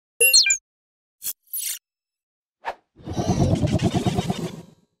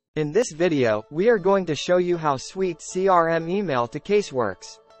In this video, we are going to show you how SuiteCRM email to case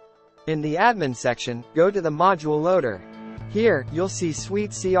works. In the admin section, go to the module loader. Here, you'll see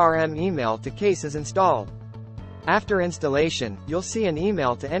SuiteCRM email to case is installed. After installation, you'll see an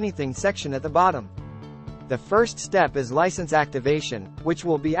email to anything section at the bottom. The first step is license activation, which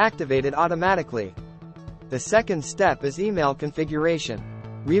will be activated automatically. The second step is email configuration.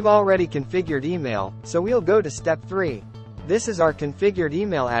 We've already configured email, so we'll go to step 3. This is our configured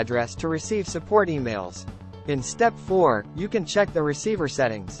email address to receive support emails. In step 4, you can check the receiver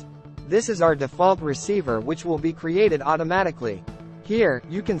settings. This is our default receiver which will be created automatically. Here,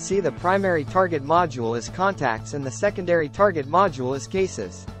 you can see the primary target module is contacts and the secondary target module is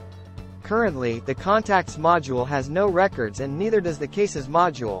cases. Currently, the contacts module has no records and neither does the cases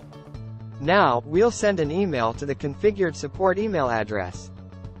module. Now, we'll send an email to the configured support email address.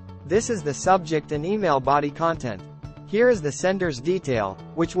 This is the subject and email body content. Here is the sender's detail,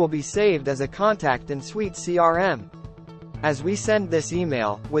 which will be saved as a contact in SuiteCRM. As we send this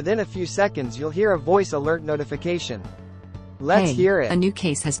email, within a few seconds you'll hear a voice alert notification. Let's hear it. A new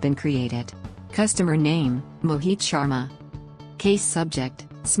case has been created. Customer name, Mohit Sharma. Case subject,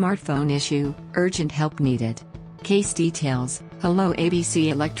 smartphone issue, urgent help needed. Case details, hello ABC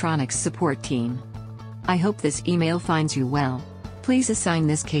Electronics support team. I hope this email finds you well. Please assign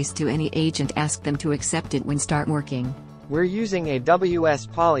this case to any agent, ask them to accept it when start working. We're using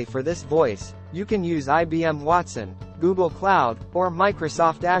AWS Poly for this voice. You can use IBM Watson, Google Cloud, or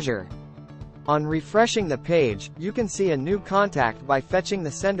Microsoft Azure. On refreshing the page, you can see a new contact by fetching the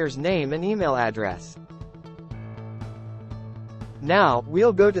sender's name and email address. Now,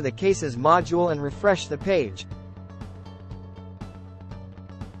 we'll go to the Cases module and refresh the page.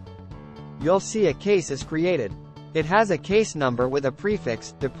 You'll see a case is created. It has a case number with a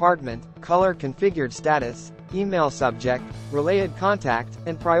prefix, department, color, configured status, email subject, related contact,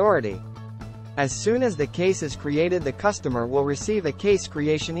 and priority. As soon as the case is created, the customer will receive a case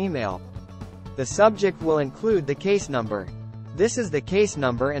creation email. The subject will include the case number. This is the case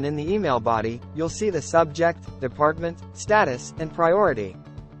number, and in the email body, you'll see the subject, department, status, and priority.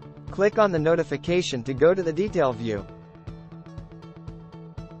 Click on the notification to go to the detail view.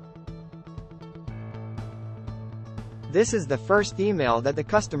 This is the first email that the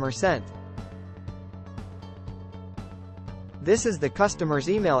customer sent. This is the customer's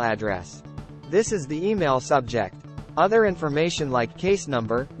email address. This is the email subject. Other information like case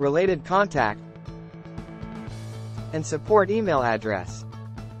number, related contact, and support email address.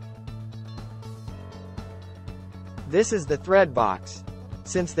 This is the thread box.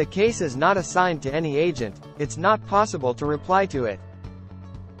 Since the case is not assigned to any agent, it's not possible to reply to it.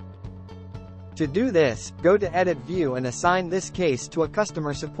 To do this, go to Edit View and assign this case to a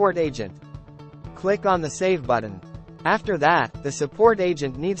customer support agent. Click on the Save button. After that, the support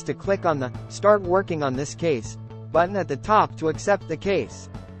agent needs to click on the Start Working on this case button at the top to accept the case.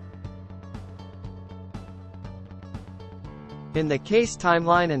 In the Case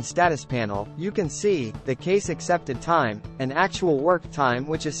Timeline and Status panel, you can see the case accepted time and actual work time,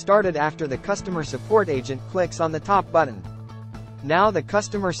 which is started after the customer support agent clicks on the top button. Now the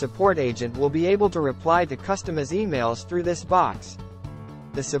customer support agent will be able to reply to customers' emails through this box.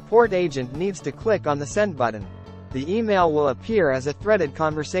 The support agent needs to click on the Send button. The email will appear as a threaded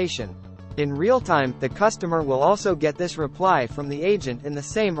conversation. In real time, the customer will also get this reply from the agent in the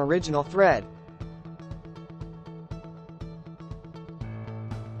same original thread.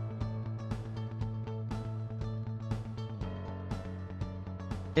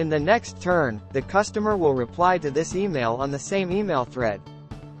 In the next turn, the customer will reply to this email on the same email thread.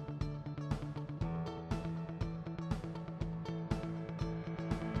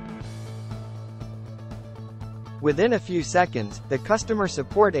 Within a few seconds, the customer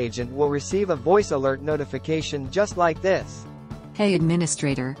support agent will receive a voice alert notification just like this. Hey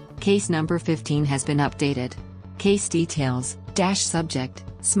administrator, case number 15 has been updated. Case details, subject,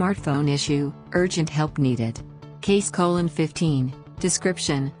 smartphone issue, urgent help needed. Case :15.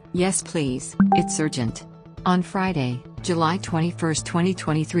 Description, yes please, it's urgent. On Friday, July 21,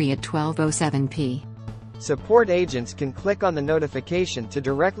 2023 at 12:07 p. Support agents can click on the notification to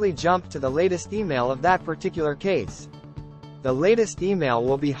directly jump to the latest email of that particular case. The latest email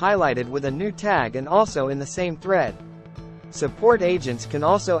will be highlighted with a new tag and also in the same thread. Support agents can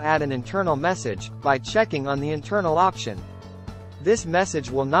also add an internal message by checking on the internal option. This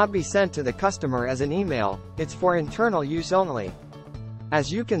message will not be sent to the customer as an email, it's for internal use only. As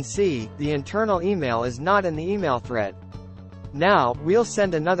you can see, the internal email is not in the email thread. Now, we'll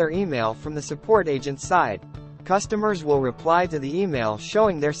send another email from the support agent's side. Customers will reply to the email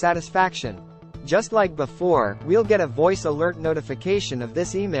showing their satisfaction. Just like before, we'll get a voice alert notification of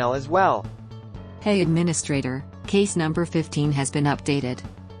this email as well. Hey administrator, case number 15 has been updated.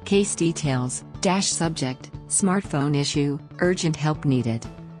 Case details, subject, smartphone issue, urgent help needed.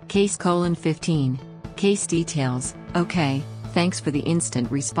 𝐶:15. Case details, okay, thanks for the instant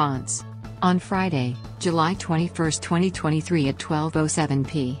response. On Friday, July 21, 2023 at 12:07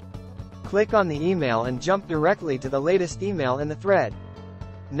 p. Click on the email and jump directly to the latest email in the thread.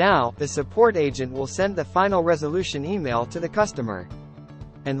 Now, the support agent will send the final resolution email to the customer.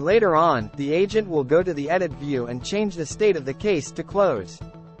 And later on, the agent will go to the edit view and change the state of the case to close.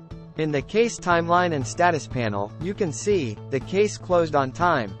 In the case timeline and status panel, you can see the case closed on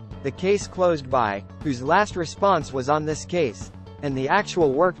time, the case closed by, whose last response was on this case, and the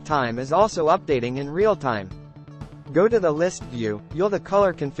actual work time is also updating in real time. Go to the list view, the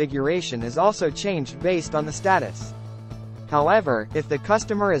color configuration is also changed based on the status. However, if the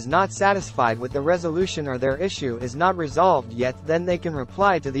customer is not satisfied with the resolution or their issue is not resolved yet, then they can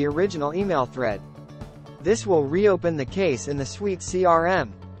reply to the original email thread. This will reopen the case in the SuiteCRM.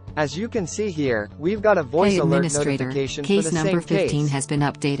 As you can see here, we've got a voice alert notification for the same case. Case number 15 has been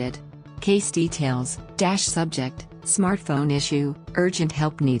updated. Case details, subject, smartphone issue, urgent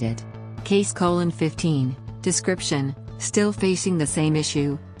help needed. 𝐶:15. Description, still facing the same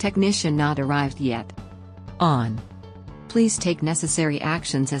issue, technician not arrived yet. On. Please take necessary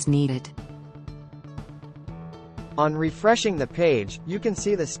actions as needed. On refreshing the page, you can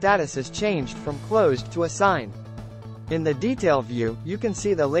see the status is changed from closed to assigned. In the detail view, you can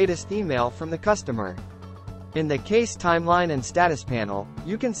see the latest email from the customer. In the case timeline and status panel,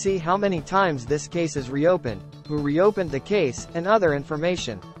 you can see how many times this case is reopened, who reopened the case, and other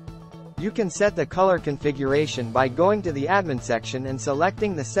information. You can set the color configuration by going to the admin section and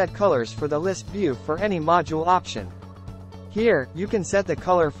selecting the set colors for the list view for any module option. Here, you can set the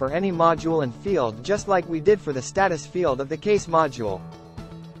color for any module and field just like we did for the status field of the case module.